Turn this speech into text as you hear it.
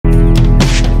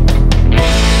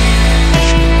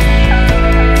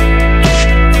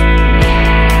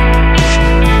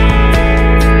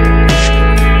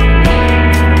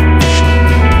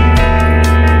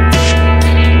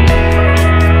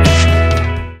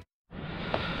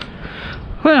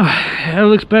Well, it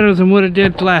looks better than what it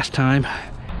did last time.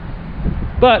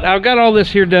 But I've got all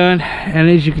this here done, and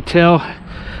as you can tell,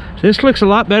 this looks a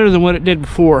lot better than what it did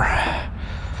before.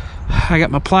 I got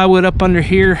my plywood up under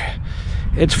here.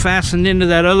 It's fastened into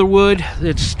that other wood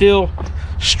that's still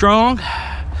strong.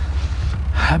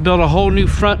 I built a whole new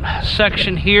front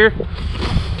section here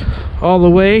all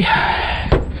the way.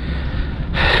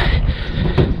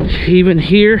 Even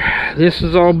here, this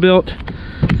is all built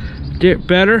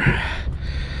better.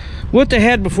 What they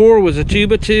had before was a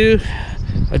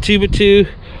 2x2,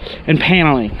 and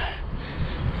paneling.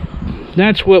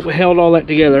 That's what held all that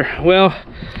together. Well,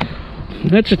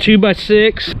 that's a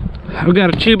 2x6. I've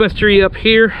got a 2x3 up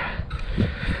here,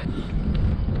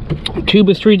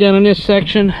 2x3 down in this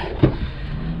section.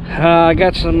 I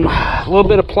got a little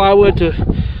bit of plywood to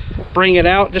bring it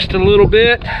out just a little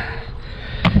bit.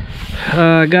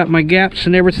 I got my gaps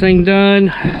and everything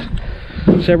done,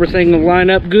 so everything will line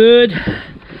up good.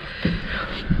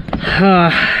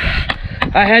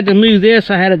 I had to move this.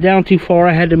 I had it down too far.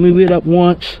 I had to move it up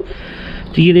once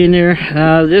to get in there.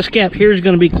 This gap here is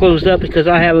going to be closed up because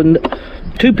I have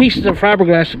two pieces of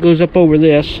fiberglass that goes up over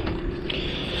this.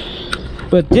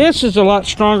 But this is a lot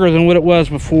stronger than what it was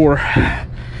before.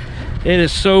 It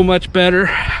is so much better.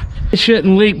 It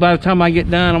shouldn't leak by the time I get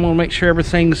done. I'm going to make sure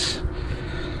everything's...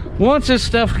 Once this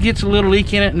stuff gets a little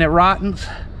leak in it and it rottens,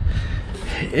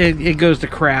 it goes to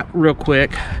crap real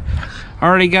quick. I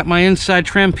already got my inside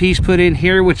trim piece put in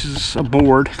here, which is a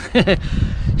board.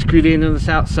 Screwed into this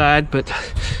outside, but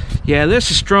yeah,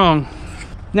 this is strong.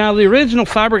 Now the original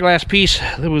fiberglass piece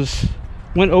that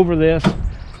went over this,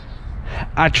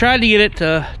 I tried to get it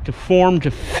to form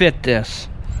to fit this.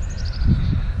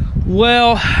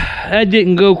 Well, that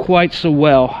didn't go quite so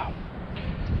well.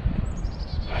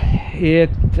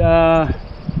 It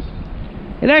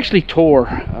actually tore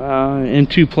in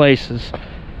two places.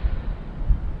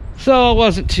 So I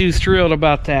wasn't too thrilled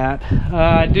about that.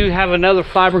 I do have another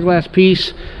fiberglass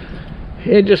piece.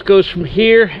 It just goes from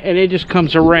here and it just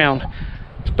comes around.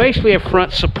 It's basically a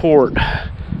front support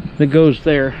that goes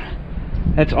there.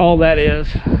 That's all that is.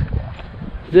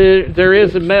 There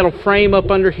is a metal frame up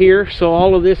under here, so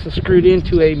all of this is screwed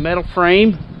into a metal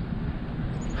frame.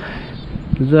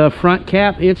 The front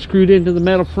cap, it's screwed into the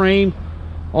metal frame.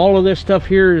 All of this stuff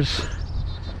here is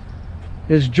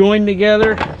joined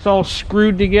together. It's all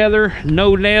screwed together.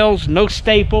 No nails, no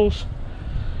staples.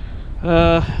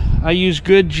 I use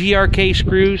good GRK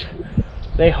screws.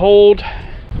 They hold.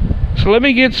 So let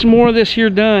me get some more of this here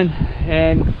done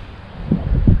and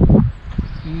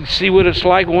see what it's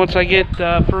like once I get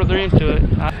further into it.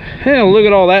 Hell, look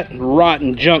at all that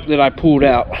rotten junk that I pulled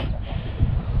out.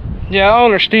 Yeah, I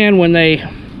understand when they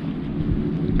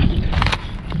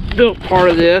built part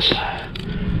of this.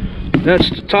 That's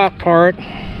the top part,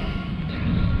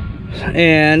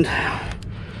 and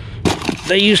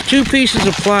they used two pieces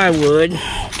of plywood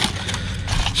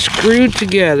screwed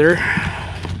together.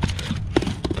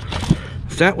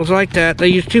 If that was like that, they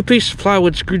used two pieces of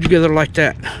plywood screwed together like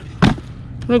that.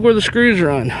 Look where the screws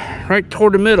run, right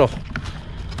toward the middle.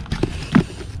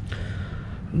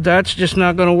 That's just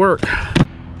not going to work.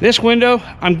 This window,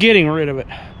 I'm getting rid of it.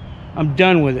 I'm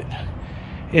done with it.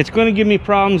 It's going to give me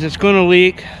problems. It's going to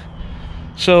leak.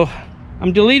 So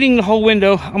I'm deleting the whole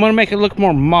window. I'm going to make it look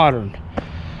more modern.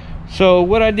 So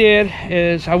what I did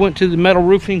is I went to the metal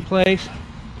roofing place.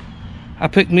 I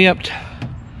picked me up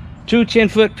two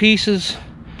 10-foot pieces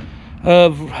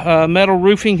of metal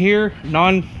roofing here,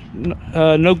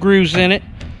 no grooves in it.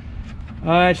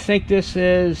 I think this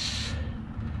is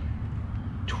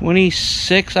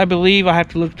 26, I believe. I have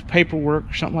to look at the paperwork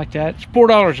or something like that. It's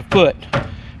 $4 a foot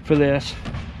for this.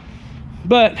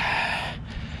 But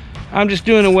I'm just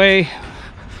doing away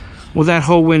with that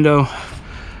whole window.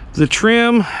 The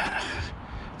trim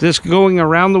that's going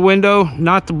around the window,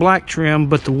 not the black trim,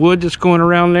 but the wood that's going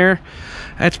around there,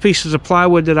 that's pieces of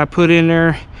plywood that I put in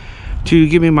there to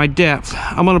give me my depth.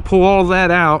 I'm going to pull all that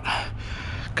out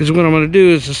because what I'm going to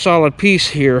do is a solid piece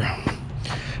here.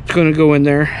 It's going to go in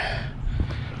there,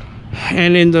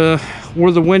 and in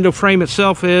where the window frame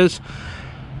itself is,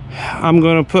 I'm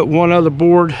going to put one other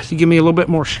board to give me a little bit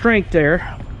more strength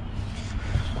there.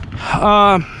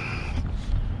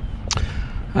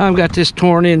 I've got this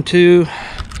torn into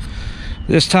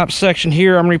this top section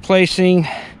here. I'm replacing,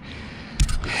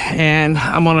 and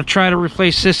I'm going to try to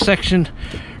replace this section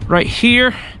right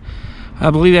here. I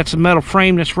believe that's a metal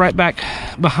frame that's right back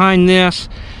behind this,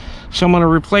 so I'm going to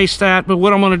replace that. But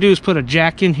what I'm going to do is put a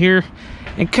jack in here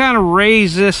and kind of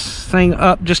raise this thing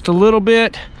up just a little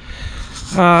bit,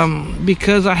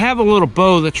 because I have a little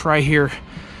bow that's right here.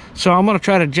 So I'm going to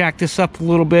try to jack this up a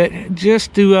little bit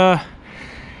just to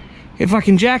if I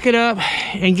can jack it up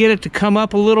and get it to come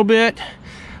up a little bit,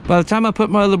 by the time I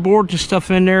put my other boards and stuff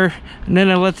in there, and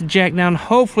then I let the jack down,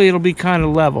 hopefully it'll be kind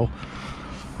of level.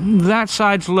 That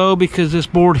side's low because this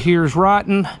board here is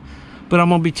rotten, but I'm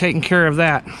gonna be taking care of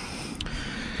that.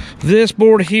 This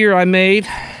board here I made,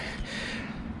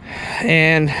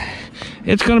 and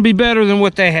it's gonna be better than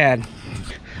what they had.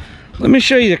 Let me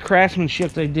show you the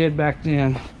craftsmanship they did back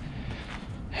then,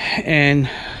 and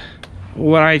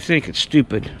what I think it's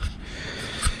stupid.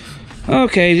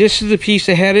 Okay, this is the piece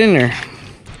they had in there.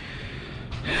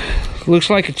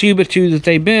 Looks like a 2x2 that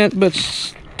they bent, but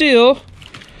still,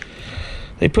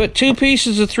 they put 2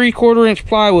 pieces of 3/4 inch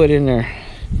plywood in there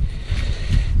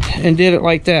and did it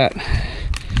like that.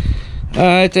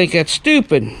 I think that's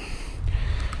stupid.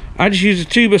 I just use a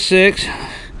 2x6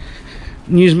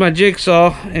 and use my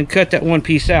jigsaw and cut that one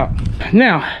piece out.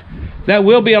 Now, that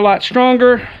will be a lot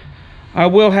stronger. I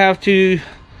will have to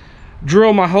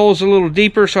drill my holes a little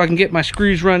deeper so I can get my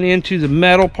screws run into the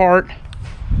metal part.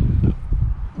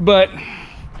 But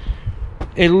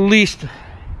at least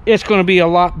it's going to be a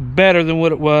lot better than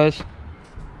what it was.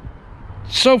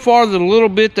 So far, the little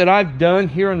bit that I've done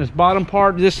here on this bottom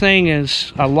part, this thing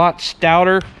is a lot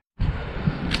stouter.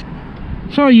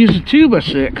 So I used a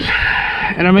 2x6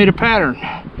 and I made a pattern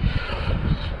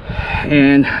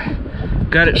and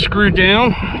got it screwed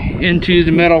down into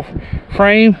the metal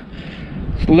frame.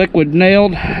 It's liquid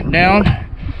nailed down.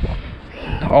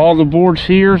 All the boards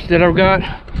here that I've got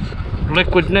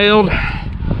liquid nailed.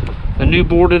 The new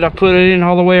board that I put it in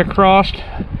all the way across,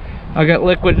 I got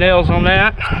liquid nails on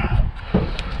that.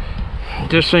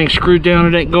 This thing's screwed down,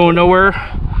 it ain't going nowhere.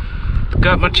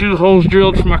 Got my 2 holes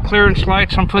drilled for my clearance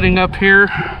lights I'm putting up here.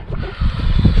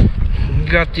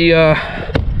 Got the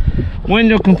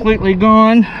window completely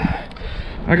gone.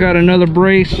 I got another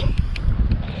brace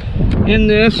in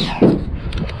this,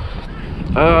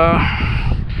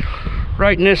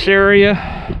 right in this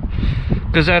area,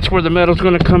 because that's where the metal's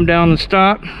going to come down and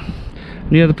stop.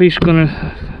 The other piece is going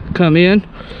to come in.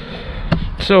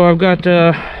 So I've got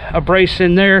a brace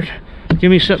in there.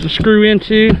 Give me something to screw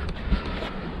into.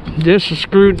 This is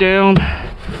screwed down.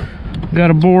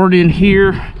 Got a board in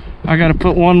here. I got to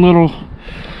put one little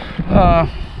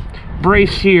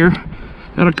brace here.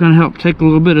 That'll kind of help take a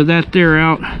little bit of that there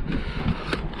out.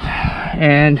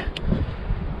 And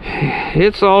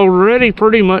it's all ready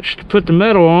pretty much to put the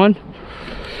metal on.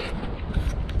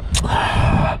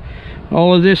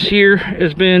 All of this here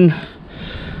has been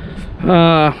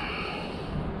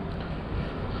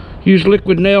use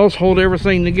liquid nails, hold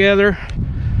everything together.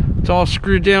 It's all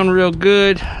screwed down real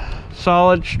good,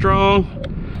 solid, strong.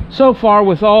 So far,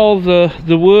 with all the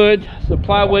wood, the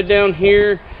plywood down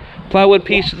here, plywood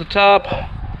piece at the top,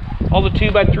 all the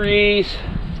 2x3s,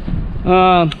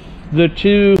 the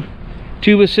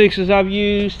 2x6s I've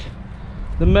used,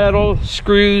 the metal,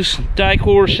 screws,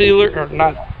 die-core sealer, or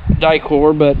not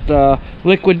die-core, but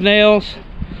liquid nails.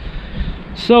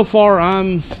 So far,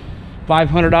 I'm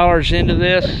 $500 into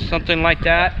this, something like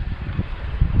that.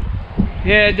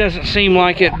 Yeah, it doesn't seem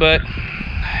like it, but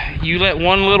you let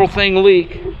one little thing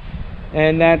leak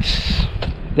and that's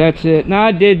it. Now,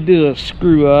 I did do a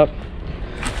screw up.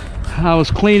 I was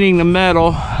cleaning the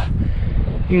metal.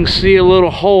 You can see a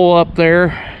little hole up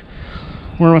there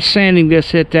where my sanding disc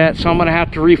hit that, so I'm gonna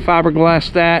have to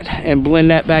refiberglass that and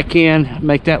blend that back in,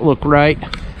 make that look right.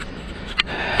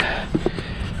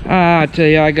 I tell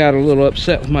you, I got a little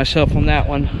upset with myself on that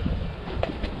one,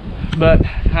 but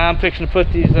I'm fixing to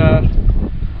put these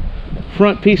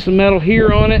front piece of metal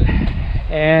here on it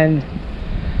and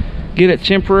get it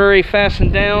temporary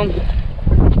fastened down.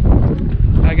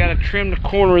 I got to trim the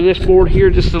corner of this board here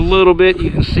just a little bit.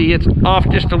 You can see it's off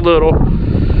just a little,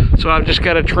 so I've just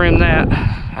got to trim that.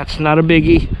 That's not a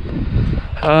biggie.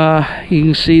 You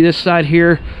can see this side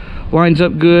here lines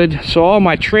up good, so all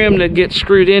my trim that gets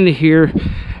screwed into here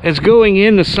is going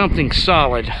into something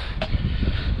solid,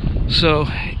 so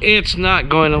it's not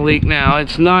going to leak now.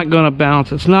 It's not going to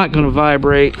bounce. It's not going to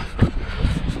vibrate.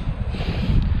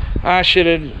 I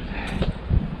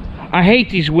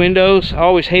hate these windows. I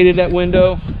always hated that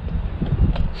window,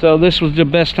 so this was the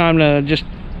best time to just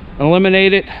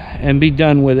eliminate it and be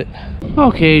done with it.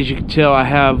 Okay, as you can tell, I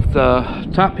have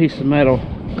the top piece of metal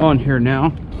on here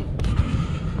now.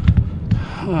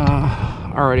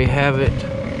 I already have it,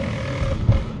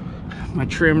 my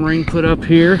trim ring put up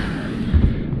here,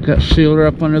 got sealer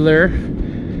up under there.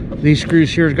 These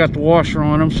screws here got the washer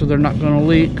on them, so they're not going to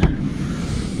leak.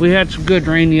 We had some good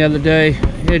rain the other day,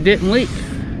 it didn't leak.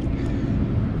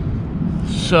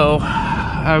 So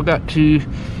I've got to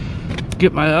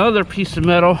get my other piece of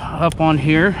metal up on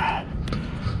here.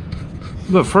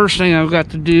 But first thing I've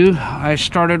got to do, I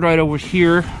started right over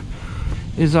here,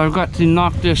 is I've got to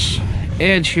knock this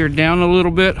edge here down a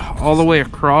little bit all the way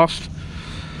across,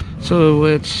 so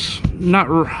it's not,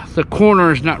 the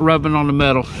corner is not rubbing on the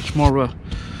metal. It's more of a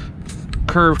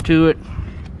curve to it.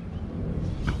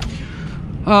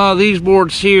 These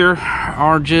boards here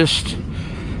are just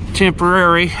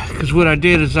temporary, because what I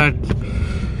did is I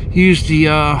used the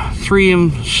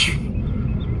 3M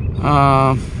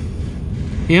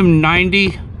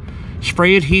M90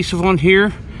 spray adhesive on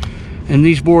here, and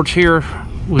these boards here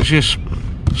was just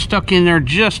stuck in there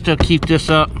just to keep this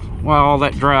up while all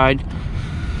that dried.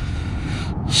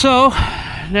 So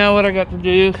now what I got to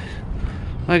do,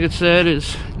 like I said,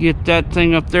 is get that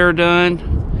thing up there done,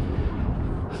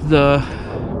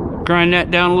 grind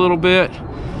that down a little bit,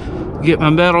 get my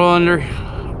metal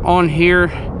on here,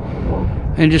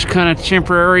 and just kind of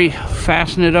temporary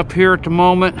fasten it up here at the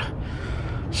moment,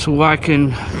 so I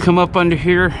can come up under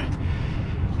here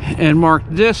and mark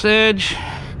this edge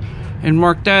and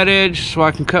mark that edge, so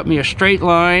I can cut me a straight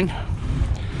line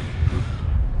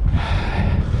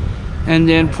and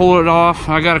then pull it off.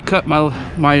 I got to cut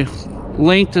my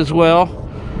length as well.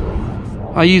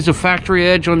 I use a factory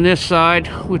edge on this side,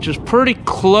 which is pretty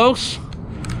close.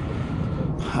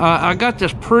 I got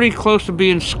this pretty close to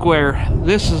being square.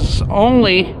 This is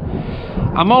only,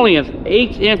 I'm only an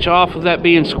 1/8 inch off of that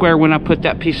being square when I put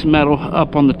that piece of metal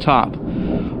up on the top.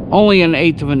 Only an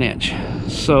 1/8 of an inch.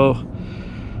 So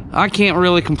I can't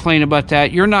really complain about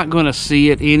that. You're not going to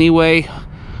see it anyway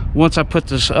once I put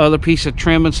this other piece of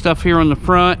trim and stuff here on the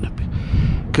front,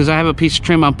 because I have a piece of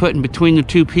trim I'm putting between the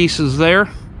two pieces there.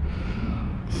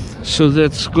 So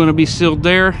that's going to be sealed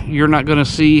there. You're not going to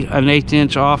see an 1/8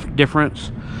 inch off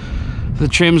difference. The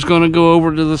trim's going to go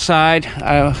over to the side.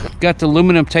 I got the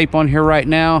aluminum tape on here right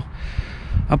now.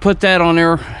 I put that on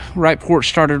there right before it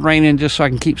started raining, just so I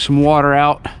can keep some water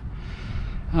out.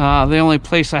 The only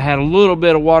place I had a little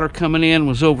bit of water coming in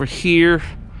was over here,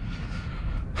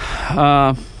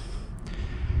 but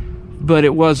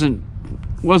it wasn't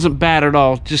bad at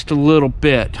all, just a little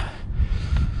bit.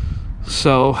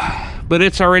 So, but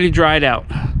it's already dried out.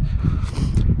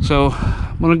 So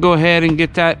I'm gonna go ahead and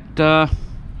get that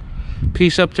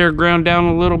piece up there ground down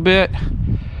a little bit,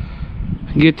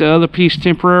 get the other piece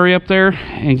temporary up there,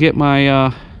 and get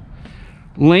my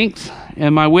length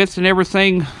and my width and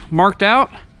everything marked out,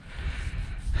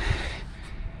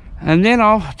 and then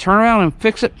I'll turn around and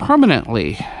fix it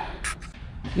permanently.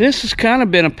 This has kind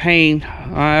of been a pain.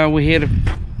 We had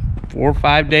 4 or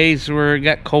 5 days where it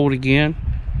got cold again.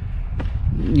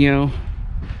 You know,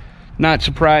 not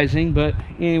surprising, but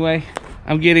anyway,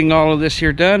 I'm getting all of this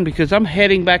here done because I'm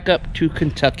heading back up to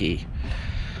Kentucky.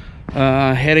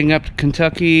 Heading up to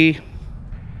Kentucky,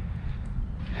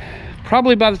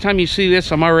 probably by the time you see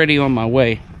this, I'm already on my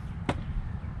way.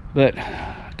 But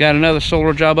got another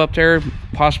solar job up there,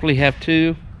 possibly have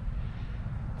 2.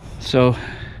 So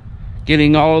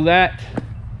getting all of that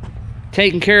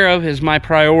taken care of is my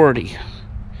priority.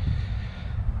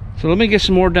 So let me get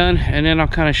some more done, and then I'll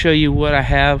kind of show you what I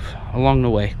have along the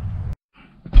way.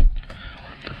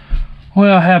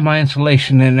 Well, I have my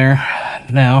insulation in there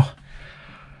now.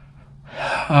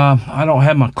 I don't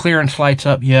have my clearance lights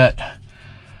up yet.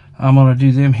 I'm going to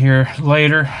do them here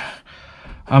later.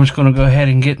 I'm just going to go ahead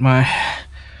and get my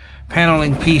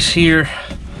paneling piece here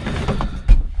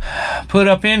put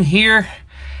up in here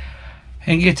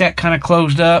and get that kind of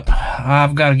closed up.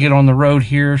 I've got to get on the road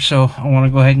here, so I want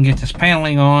to go ahead and get this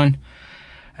paneling on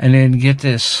and then get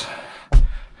this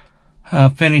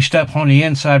finished up on the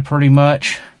inside pretty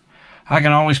much. I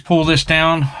can always pull this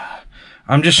down.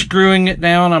 I'm just screwing it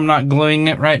down. I'm not gluing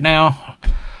it right now.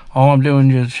 All I'm doing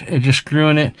is just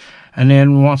screwing it, and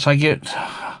then once I get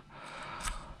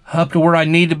up to where I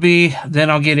need to be, then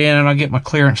I'll get in and I'll get my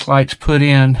clearance lights put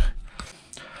in.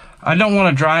 I don't want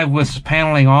to drive with the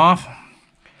paneling off,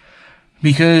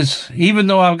 because even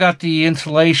though I've got the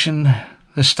insulation,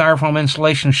 the styrofoam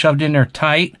insulation shoved in there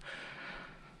tight,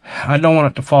 I don't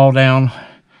want it to fall down.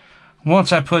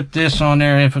 Once I put this on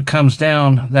there, if it comes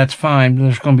down, that's fine.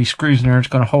 There's going to be screws in there. It's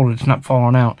going to hold it. It's not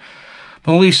falling out.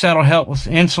 But at least that'll help with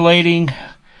insulating,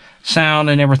 sound,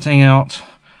 and everything else.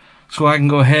 So I can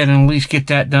go ahead and at least get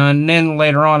that done. And then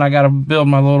later on, I got to build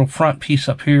my little front piece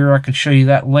up here. I can show you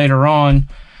that later on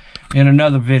in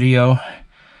another video.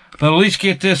 But at least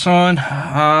get this on.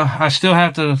 I still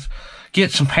have to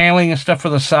get some paneling and stuff for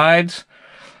the sides.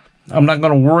 I'm not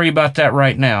going to worry about that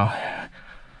right now.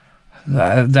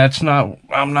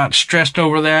 I'm not stressed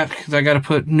over that, because I got to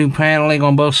put new paneling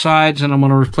on both sides, and I'm going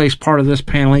to replace part of this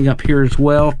paneling up here as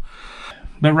well.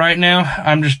 But right now,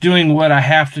 I'm just doing what I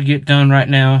have to get done right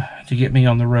now to get me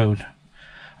on the road.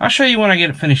 I'll show you when I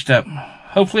get it finished up.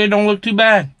 Hopefully it don't look too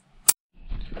bad.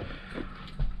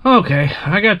 Okay,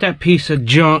 I got that piece of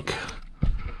junk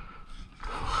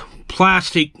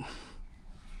plastic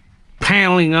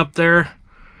paneling up there.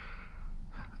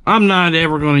 I'm not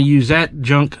ever going to use that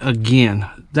junk again.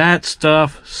 That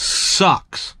stuff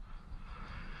sucks.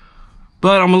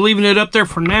 But I'm leaving it up there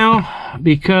for now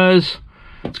because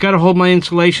it's got to hold my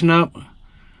insulation up.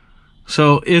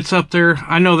 So it's up there.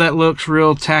 I know that looks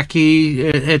real tacky.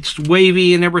 It's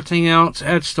wavy and everything else.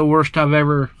 That's the worst I've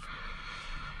ever...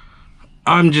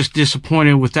 I'm just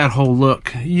disappointed with that whole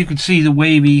look. You can see the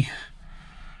wavy.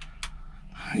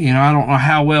 You know, I don't know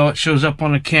how well it shows up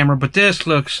on the camera, but this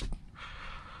looks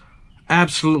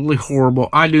absolutely horrible.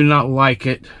 I do not like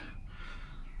it.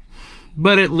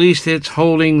 But at least it's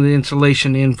holding the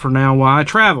insulation in for now while I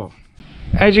travel.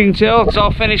 As you can tell, it's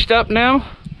all finished up now.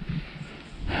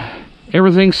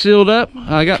 Everything's sealed up.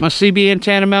 I got my CB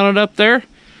antenna mounted up there.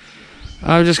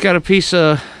 I've just got a piece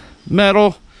of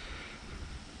metal.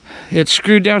 It's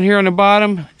screwed down here on the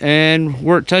bottom, and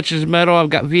where it touches metal, I've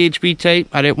got VHB tape.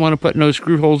 I didn't want to put no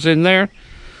screw holes in there.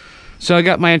 So I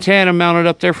got my antenna mounted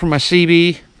up there for my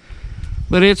CB.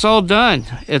 But it's all done.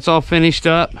 It's all finished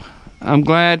up. I'm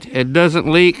glad it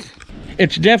doesn't leak.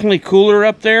 It's definitely cooler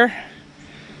up there.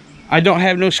 I don't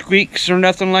have no squeaks or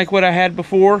nothing like what I had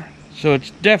before. So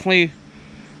it's definitely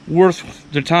worth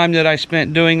the time that I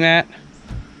spent doing that.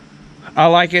 I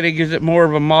like it. It gives it more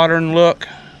of a modern look.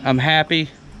 I'm happy.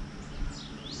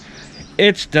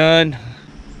 It's done.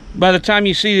 By the time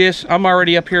you see this, I'm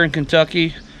already up here in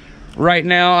Kentucky. Right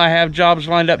now I have jobs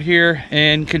lined up here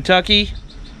in Kentucky,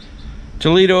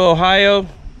 Toledo, Ohio,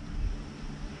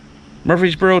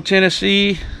 Murfreesboro,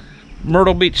 Tennessee,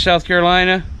 Myrtle Beach, South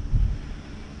Carolina.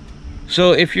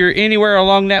 So if you're anywhere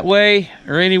along that way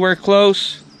or anywhere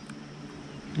close,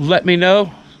 let me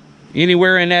know.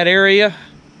 Anywhere in that area,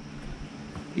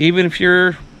 even if you're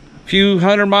a few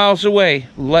hundred miles away,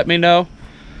 let me know.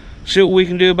 See what we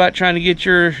can do about trying to get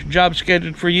your job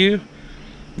scheduled for you.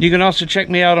 You can also check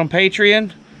me out on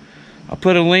Patreon. I'll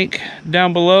put a link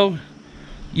down below.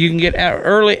 You can get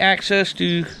early access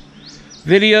to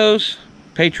videos,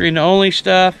 Patreon only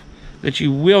stuff that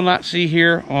you will not see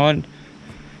here on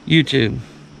YouTube.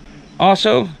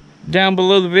 Also, down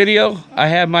below the video, I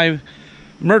have my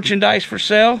merchandise for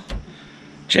sale.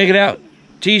 Check it out.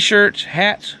 T-shirts,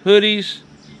 hats, hoodies,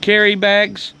 carry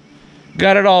bags.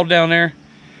 Got it all down there.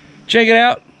 Check it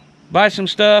out. Buy some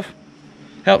stuff.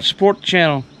 Help support the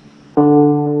channel.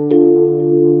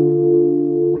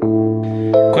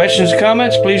 Questions,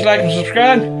 comments, please like and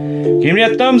subscribe. Give me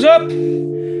that thumbs up.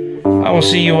 I will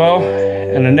see you all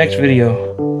in the next video.